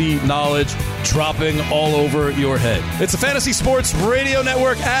fantasy knowledge dropping all over your head. It's the Fantasy Sports Radio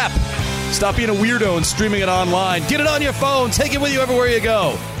Network app. Stop being a weirdo and streaming it online. Get it on your phone. Take it with you everywhere you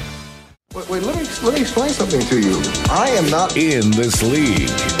go. Wait, let me explain something to you. I am not in this league.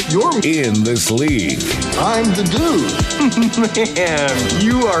 You're in this league. I'm the dude. Man,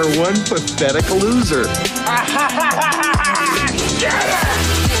 you are one pathetic loser.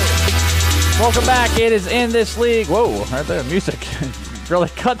 Welcome back. It is In This League. Whoa, right there, music really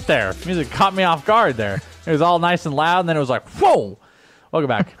cut there. Music caught me off guard there. It was all nice and loud, and then it was like, whoa. Welcome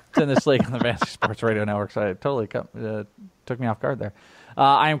back. It's In This League on the Fantasy Sports Radio Network. So it totally took me off guard there.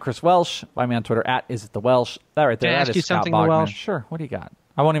 I am Chris Welsh. Find me on Twitter at @IsItTheWelsh. That right there. Can I ask you Scott something, Bogman. Welsh? Sure. What do you got?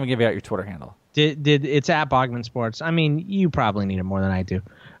 I won't even give you out your Twitter handle. Did it's at Bogman Sports? I mean, you probably need it more than I do.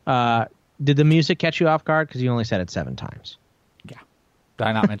 Did the music catch you off guard? Because you only said it 7 times. Yeah. Did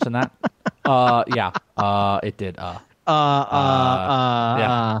I not mention that? Yeah. It did. It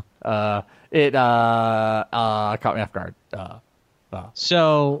caught me off guard.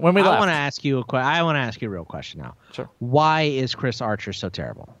 So when we left. I want to ask you a real question now. Sure. Why is Chris Archer so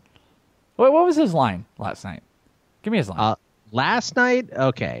terrible? Wait, what was his line last night? Give me his line. Last night?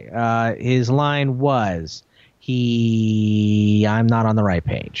 Okay. His line was, I'm not on the right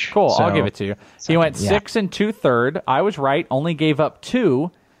page. Cool. So, I'll give it to you. He went 6 2/3. I was right. Only gave up 2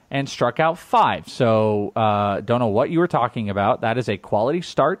 and struck out 5. So don't know what you were talking about. That is a quality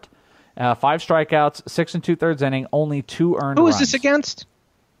start. 5 strikeouts, 6 2/3 inning, only 2 earned runs. Who is this against?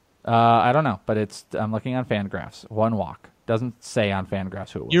 I don't know, but I'm looking on Fangraphs. 1 walk. Doesn't say on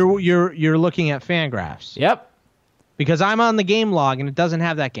Fangraphs who it was. You're looking at Fangraphs. Yep. Because I'm on the game log and it doesn't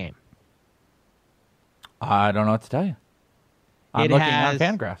have that game. I don't know what to tell you. I'm looking on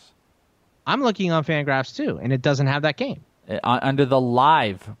Fangraphs. I'm looking on Fangraphs too, and it doesn't have that game. Under the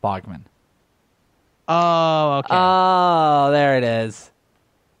live Bogman. Oh, okay. Oh, there it is.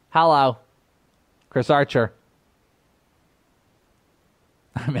 Hello, Chris Archer.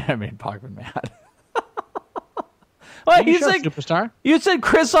 I made Bogman mad. Well, superstar. You said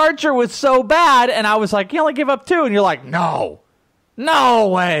Chris Archer was so bad, and I was like, he only gave up 2, and you're like, no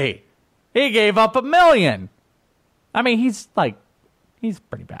way, he gave up 1 million. I mean, he's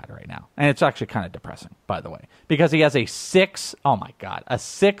pretty bad right now, and it's actually kind of depressing, by the way, because he has a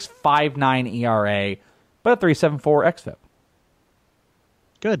 6.59 ERA, but a 3.74 xFIP.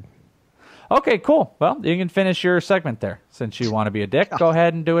 Good. Okay, cool. Well, you can finish your segment there. Since you want to be a dick, go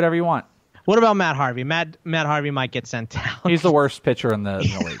ahead and do whatever you want. What about Matt Harvey? Matt Harvey might get sent down. He's the worst pitcher in the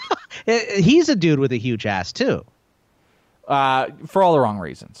league. He's a dude with a huge ass, too. For all the wrong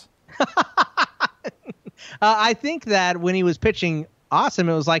reasons. I think that when he was pitching awesome.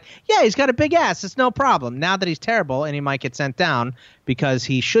 It was like, yeah, he's got a big ass. It's no problem. Now that he's terrible and he might get sent down because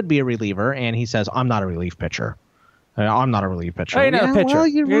he should be a reliever, and he says, I'm not a relief pitcher. I'm not a relief pitcher. Oh, you're not a pitcher. Well,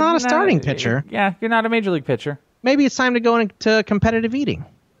 you're not a starting pitcher. Yeah, you're not a major league pitcher. Maybe it's time to go into competitive eating.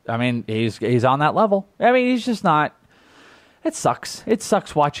 I mean, he's on that level. I mean, he's just not. It sucks. It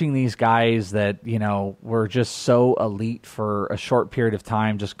sucks watching these guys that, were just so elite for a short period of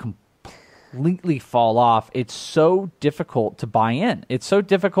time just completely fall off. It's so difficult to buy in. It's so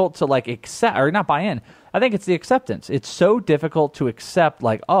difficult to accept, or not buy in. I think it's the acceptance. It's so difficult to accept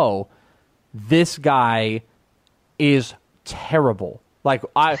this guy is terrible.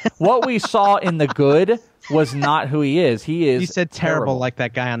 What we saw in the good was not who he is. He is. You said terrible like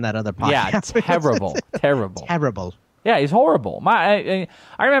that guy on that other podcast. Yeah, terrible. Terrible. Yeah, he's horrible. I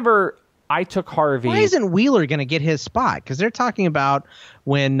remember I took Harvey. Why isn't Wheeler going to get his spot? Because they're talking about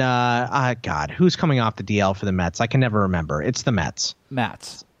when, who's coming off the DL for the Mets? I can never remember. It's the Mets.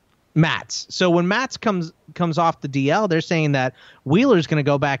 Mats. So when Mats comes off the DL, they're saying that Wheeler's going to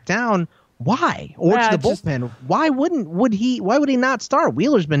go back down. Why? Or to the bullpen. Why would he not start?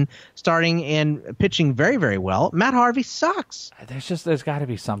 Wheeler's been starting and pitching very, very well. Matt Harvey sucks. There's got to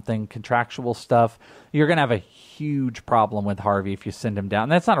be something contractual stuff. You're going to have a huge problem with Harvey if you send him down.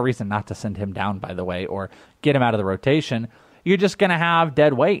 And that's not a reason not to send him down, by the way, or get him out of the rotation. You're just going to have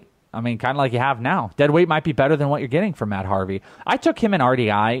dead weight. I mean, kind of like you have now. Dead weight might be better than what you're getting from Matt Harvey. I took him in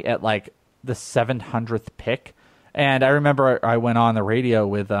RDI at the 700th pick. And I remember I went on the radio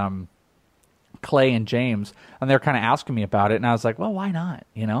with Clay and James, and they're kind of asking me about it, and I was like, well, why not?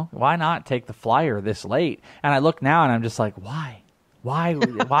 Why not take the flyer this late? And I look now, and I'm just like, why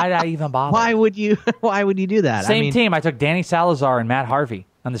did I even bother? Why would you do that? Same team. I took Danny Salazar and Matt Harvey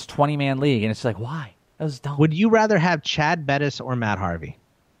on this 20-man league, and it's like, why? That was dumb. Would you rather have Chad Bettis or Matt Harvey?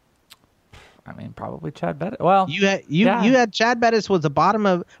 I mean, probably Chad Bettis. Well, you had Chad Bettis was the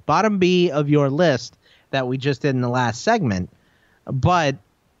bottom B of your list that we just did in the last segment, but.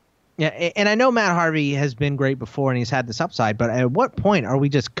 Yeah, and I know Matt Harvey has been great before and he's had this upside, but at what point are we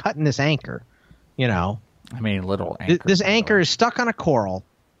just cutting this anchor? I mean, little anchor. This anchor is stuck on a coral,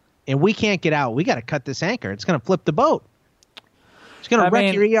 and we can't get out. We got to cut this anchor. It's going to flip the boat. It's going to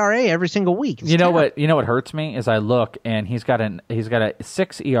wreck your ERA every single week. You know what hurts me is I look and he's got a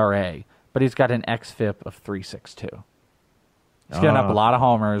 6 ERA, but he's got an xFIP of 3.62. He's getting up a lot of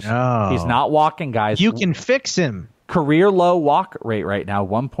homers. Oh. He's not walking guys. You can fix him. Career low walk rate right now,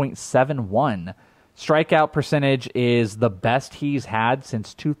 1.71. Strikeout percentage is the best he's had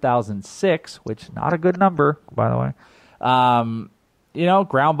since 2006, which not a good number, by the way.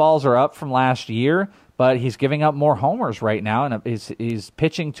 Ground balls are up from last year, but he's giving up more homers right now, and he's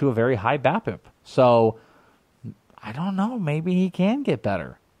pitching to a very high BABIP. So I don't know. Maybe he can get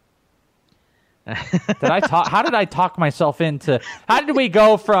better. How did I talk myself into? How did we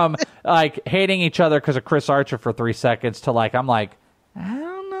go from hating each other because of Chris Archer for 3 seconds to I don't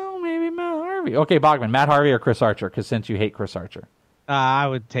know, maybe Matt Harvey? Okay, Bogman, Matt Harvey or Chris Archer? Because since you hate Chris Archer, I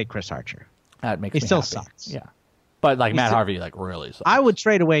would take Chris Archer. That makes me still happy. Sucks. Yeah, but Matt Harvey really sucks. I would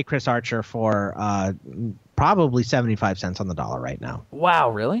trade away Chris Archer for probably 75 cents on the dollar right now.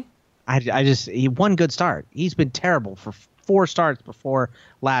 Wow, really? He one good start. He's been terrible for 4 starts before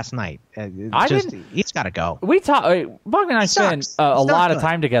last night. He's got to go. Bogman and I spent a lot of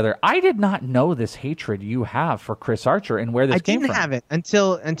time together. I did not know this hatred you have for Chris Archer and where this came from. I didn't have it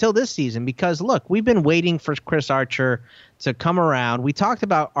until this season because, look, we've been waiting for Chris Archer to come around. We talked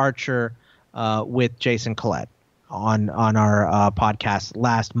about Archer with Jason Collette on our podcast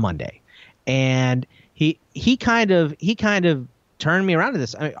last Monday, and he kind of turned me around to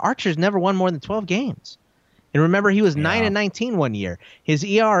this. I mean, Archer's never won more than 12 games. And remember, he was 9-19 one year. His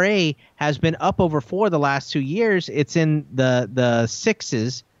ERA has been up over 4 the last 2 years. It's in the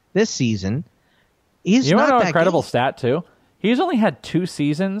 6s this season. He's not that incredible stat too. He's only had 2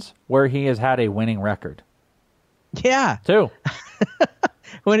 seasons where he has had a winning record. Yeah, 2.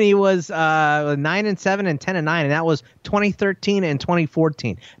 When he was 9-7 and 10-9, and that was 2013 and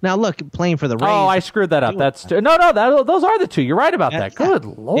 2014. Now look, playing for the Rays. Oh, I screwed that up. That's 2. No, those are the 2. You're right about that. Good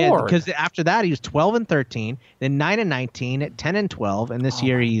Lord. Because after that he was 12-13, then 9-19, 10-12, and this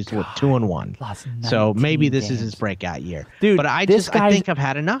year he's 2-1. So maybe this is his breakout year. Dude, but I think I've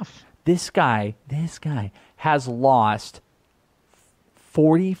had enough. This guy has lost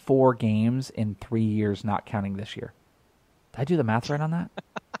 44 games in 3 years, not counting this year. Did I do the math right on that?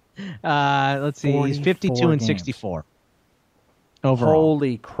 Let's see. He's 52 and 64 overall.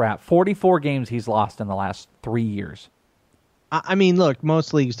 Holy crap. 44 games he's lost in the last 3 years. I mean, look,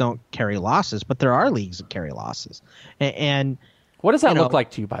 most leagues don't carry losses, but there are leagues that carry losses. And what does that look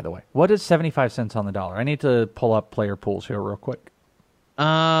like to you, by the way? What is 75 cents on the dollar? I need to pull up player pools here real quick.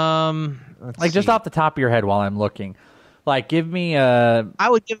 Just off the top of your head while I'm looking. Like, give me a... I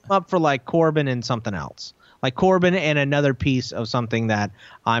would give him up for, like, Corbin and something else. Like, Corbin and another piece of something that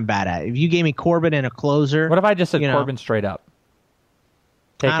I'm bad at. If you gave me Corbin and a closer... What if I just said Corbin straight up?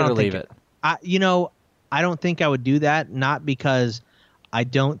 Take it or leave it. I don't think I would do that, not because I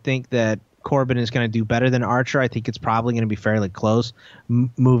don't think that Corbin is going to do better than Archer. I think it's probably going to be fairly close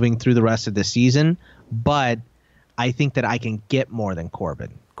moving through the rest of the season. But I think that I can get more than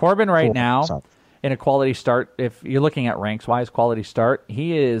Corbin. Corbin right now... In a quality start, if you're looking at ranks-wise, quality start,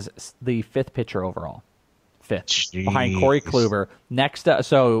 he is the 5th pitcher overall. 5th. Behind Corey Kluber. Next up,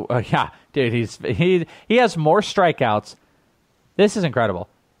 dude, he has more strikeouts. This is incredible.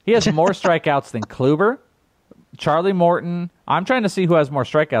 He has more strikeouts than Kluber, Charlie Morton. I'm trying to see who has more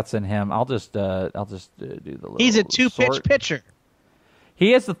strikeouts than him. I'll just do the little He's a 2-pitch pitcher.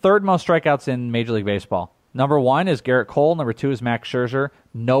 He has the 3rd most strikeouts in Major League Baseball. Number 1 is Garrett Cole. Number 2 is Max Scherzer.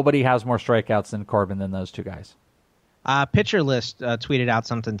 Nobody has more strikeouts than Corbin than those two guys. Pitcher List tweeted out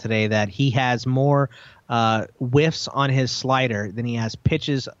something today that he has more whiffs on his slider than he has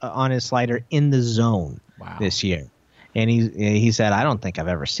pitches on his slider in the zone this year. And he said, I don't think I've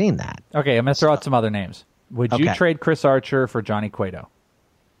ever seen that. Okay, I'm going to throw out some other names. Would you trade Chris Archer for Johnny Cueto?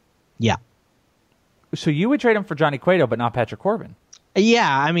 Yeah. So you would trade him for Johnny Cueto, but not Patrick Corbin? Yeah,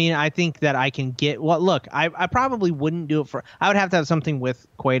 I mean, I think that I can get... Well, look, I probably wouldn't do it for... I would have to have something with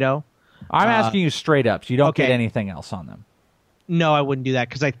Cueto. I'm asking you straight up, so you don't get anything else on them. No, I wouldn't do that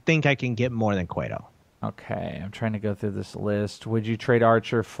because I think I can get more than Cueto. Okay, I'm trying to go through this list. Would you trade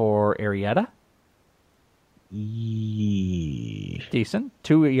Archer for Arrieta? Decent.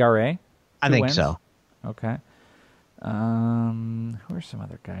 2 ERA. I think wins. So. Okay. Who are some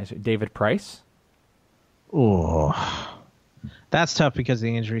other guys? David Price? Oh, that's tough because of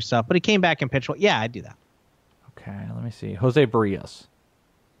the injury stuff. But he came back and pitched well. Yeah, I'd do that. Okay, let me see. Jose Barrios.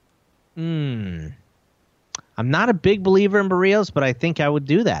 I'm not a big believer in Barrios, but I think I would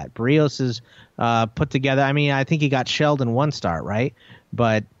do that. Barrios is put together. I mean, I think he got shelled in one start, right?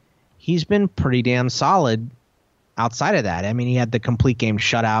 But he's been pretty damn solid outside of that. I mean, he had the complete game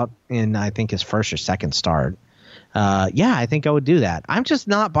shutout in, I think, his first or second start. Yeah, I think I would do that. I'm just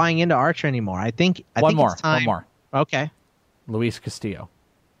not buying into Archer anymore. I think One more. It's time. One more. Okay. Luis Castillo.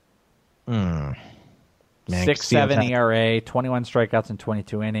 Man, 6.7 ERA, 21 strikeouts in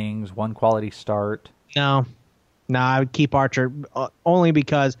 22 innings, 1 quality start. No, I would keep Archer only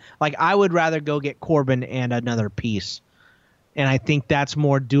because, like, I would rather go get Corbin and another piece, and I think that's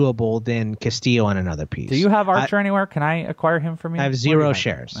more doable than Castillo and another piece. Do you have Archer anywhere? Can I acquire him from you? I have 0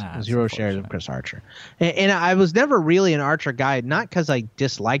 shares. 0 shares of Chris Archer. And I was never really an Archer guy, not because I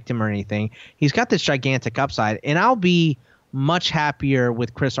disliked him or anything. He's got this gigantic upside, and I'll be much happier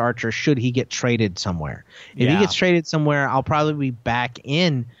with Chris Archer should he get traded somewhere. If he gets traded somewhere, I'll probably be back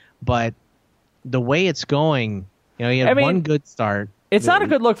in, but the way it's going, he had one good start. It's not a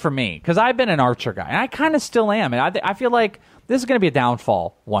good look for me because I've been an Archer guy, and I kind of still am. And I feel like this is going to be a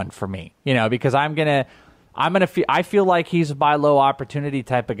downfall one for me, because I feel like he's a buy low opportunity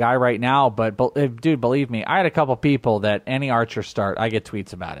type of guy right now. But dude, believe me, I had a couple people that any Archer start, I get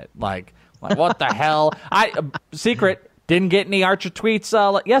tweets about it. Like what the hell? Secret. Didn't get any Archer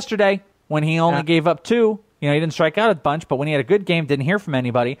tweets yesterday when he only gave up 2. He didn't strike out a bunch, but when he had a good game, didn't hear from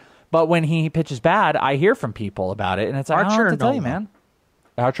anybody. But when he pitches bad, I hear from people about it, and it's like, I don't know what to tell you, man.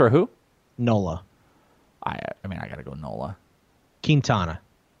 Archer who? Nola. I got to go Nola. Quintana.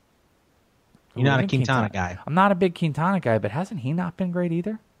 You're not a Quintana guy. I'm not a big Quintana guy, but hasn't he not been great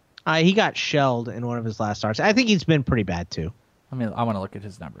either? He got shelled in one of his last starts. I think he's been pretty bad, too. I want to look at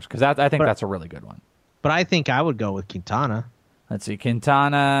his numbers because I think that's a really good one. But I think I would go with Quintana. Let's see.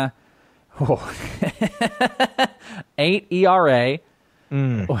 Quintana, 8 ERA with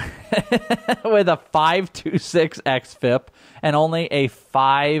a 5.26 xFIP and only a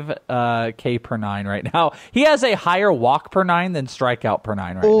 5 K per 9 right now. He has a higher walk per 9 than strikeout per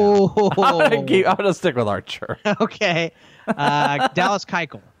 9 right now. I'm going to stick with Archer. Okay. Dallas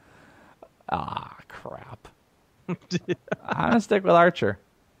Keuchel. Crap. I'm going to stick with Archer.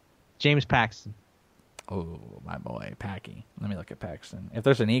 James Paxton. Oh, my boy, Packy. Let me look at Paxton. If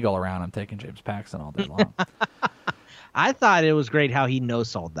there's an Eagle around, I'm taking James Paxton all day long. I thought it was great how he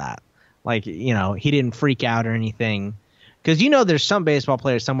no-sold that. Like, he didn't freak out or anything. Because, there's some baseball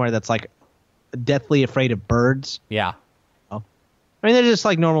players somewhere that's, like, deathly afraid of birds. Yeah. I mean, they're just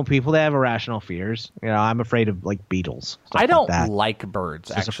like normal people. They have irrational fears. I'm afraid of, like, beetles. I don't like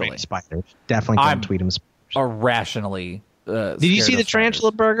birds, actually. Afraid of spiders. Definitely don't tweet them. Irrationally Did you see the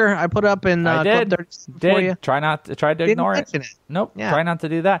tarantula burger I put up in I did. Club 37 for you? Try to ignore it. Nope. Yeah. Try not to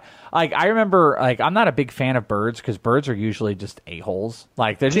do that. Like, I remember, like, I'm not a big fan of birds because birds are usually just a-holes.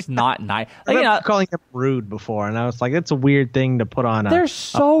 Like, they're just not nice. I remember calling them rude before, and I was like, it's a weird thing to put on they're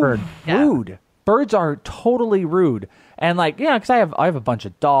so bird. rude. Yeah. Birds are totally rude. And, like, because I have a bunch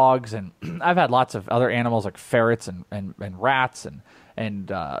of dogs, and I've had lots of other animals like ferrets and rats and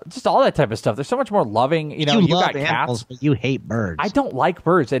just all that type of stuff. They're so much more loving. You love got animals, cats, but you hate birds. I don't like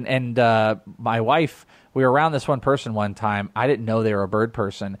birds. And my wife, we were around this one person one time. I didn't know they were a bird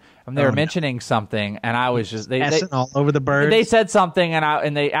person, and they were mentioning something, and I was just they all over the birds. They said something,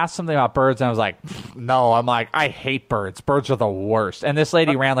 and they asked something about birds, and I was like, no. I'm like, I hate birds. Birds are the worst. And this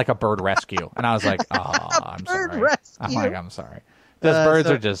lady ran like a bird rescue, and I was like, oh, I'm sorry. Rescue. I'm like, I'm sorry. Those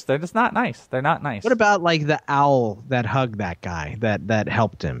birds they're just not nice. They're not nice. What about like the owl that hugged that guy that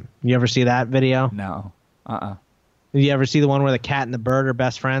helped him? You ever see that video? No. Did you ever see the one where the cat and the bird are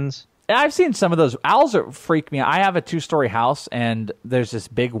best friends? I've seen some of those. Owls freak me out. I have a 2-story house, and there's this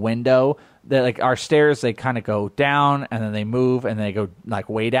big window that, like, our stairs, they kind of go down, and then they move, and they go, like,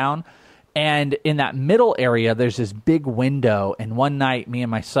 way down. And in that middle area, there's this big window, and one night, me and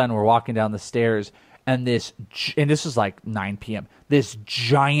my son were walking down the stairs, and this is like 9 p.m., this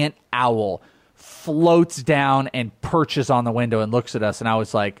giant owl floats down and perches on the window and looks at us, and I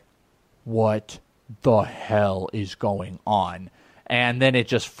was like, what the hell is going on? And then it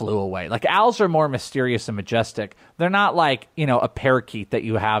just flew away. Like, owls are more mysterious and majestic. They're not like, a parakeet that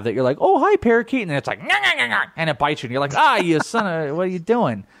you have that you're like, oh, hi, parakeet. And then it's like, and it bites you. And you're like, you son of, what are you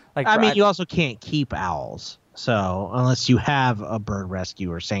doing? Like, I mean, you also can't keep owls. So unless you have a bird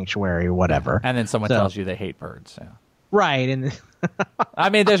rescue or sanctuary or whatever. And then someone tells you they hate birds. Yeah. Right. And I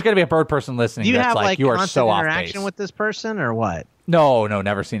mean, there's going to be a bird person listening. Do you that's have like, you are so off interaction base with this person or what? No,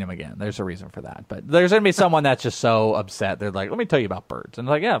 never seen him again. There's a reason for that. But there's going to be someone that's just so upset. They're like, let me tell you about birds. And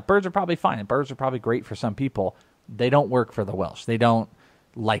like, yeah, birds are probably fine. And birds are probably great for some people. They don't work for the Welsh. They don't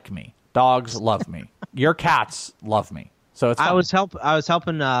like me. Dogs love me. Your cats love me. So it's fine. I was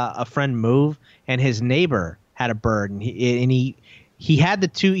helping a friend move, and his neighbor had a bird, and he had the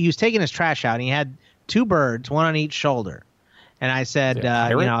two. He was taking his trash out, and he had 2 birds, one on each shoulder. And I said,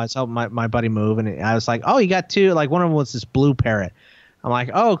 I was helping my buddy move, and I was like, oh, you got 2. Like, one of them was this blue parrot. I'm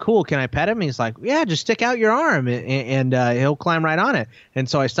like, oh, cool. Can I pet him? He's like, yeah, just stick out your arm, and he'll climb right on it. And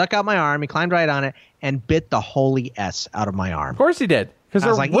so I stuck out my arm. He climbed right on it and bit the holy S out of my arm. Of course he did. Because I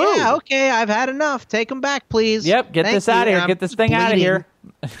was like, yeah, okay, I've had enough. Take him back, please. Yep, get this out of here. Get this thing out of here.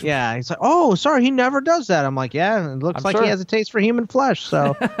 Yeah, he's like, oh, sorry, he never does that. I'm like, yeah, it looks like he has a taste for human flesh,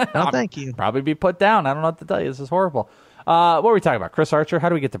 so no, thank you. Probably be put down. I don't know what to tell you. This is horrible. What were we talking about? Chris Archer? How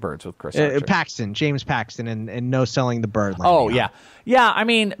do we get the birds with Chris Archer? James Paxton, and no selling the bird. Yeah. I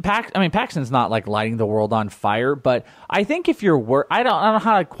mean, Paxton's not like lighting the world on fire, but I think if you're I don't know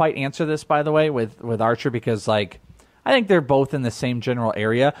how to quite answer this, by the way, with Archer, because like I think they're both in the same general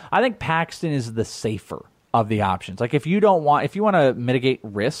area. I think Paxton is the safer of the options. Like if you want to mitigate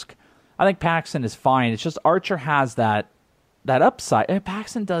risk, I think Paxton is fine. It's just Archer has that upside.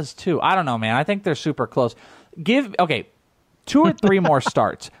 Paxton does too. I don't know, man. I think they're super close. 2 or 3 more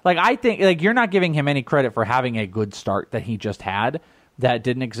starts. Like I think like you're not giving him any credit for having a good start that he just had that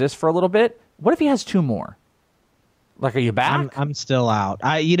didn't exist for a little bit. What if he has 2 more? Like, are you back? I'm still out.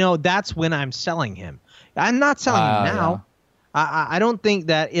 That's when I'm selling him. I'm not selling him now. Yeah. I don't think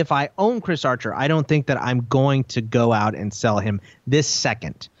that if I own Chris Archer, I don't think that I'm going to go out and sell him this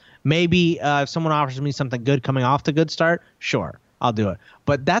second. Maybe if someone offers me something good coming off the good start, sure, I'll do it.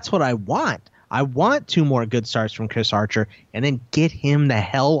 But that's what I want. I want 2 more good starts from Chris Archer, and then get him the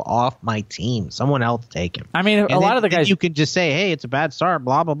hell off my team. Someone else take him. I mean, a lot of the guys you can just say, "Hey, it's a bad start."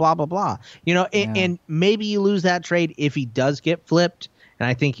 Blah blah blah blah blah. And maybe you lose that trade if he does get flipped. And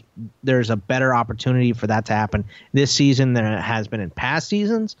I think there's a better opportunity for that to happen this season than it has been in past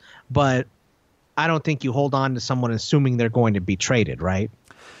seasons. But I don't think you hold on to someone assuming they're going to be traded, right?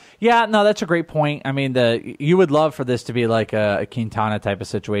 Yeah, no, that's a great point. I mean, you would love for this to be like a Quintana type of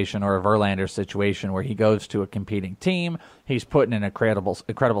situation or a Verlander situation where he goes to a competing team. He's put in an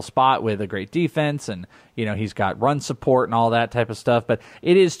incredible spot with a great defense, and he's got run support and all that type of stuff. But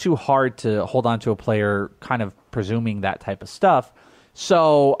it is too hard to hold on to a player kind of presuming that type of stuff.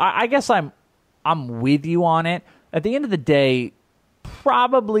 So I guess I'm with you on it. At the end of the day,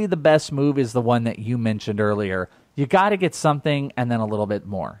 probably the best move is the one that you mentioned earlier. You got to get something and then a little bit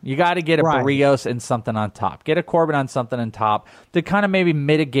more. You got to get a Barrios and something on top. Get a Corbin on something on top to kind of maybe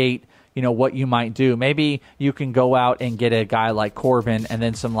mitigate what you might do. Maybe you can go out and get a guy like Corbin and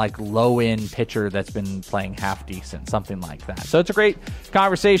then some like low-end pitcher that's been playing half decent, something like that. So it's a great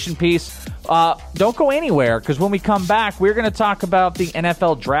conversation piece. Don't go anywhere, because when we come back, we're going to talk about the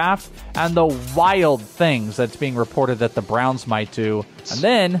NFL draft and the wild things that's being reported that the Browns might do. And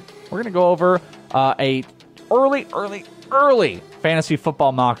then we're going to go over a early fantasy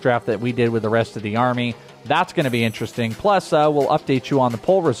football mock draft that we did with the rest of the Army. That's going to be interesting. Plus, we'll update you on the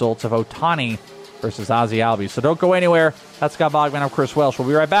poll results of Ohtani versus Ozzie Albies. So don't go anywhere. That's Scott Bogman. I'm Chris Welsh. We'll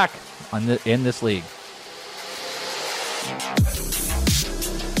be right back in this league.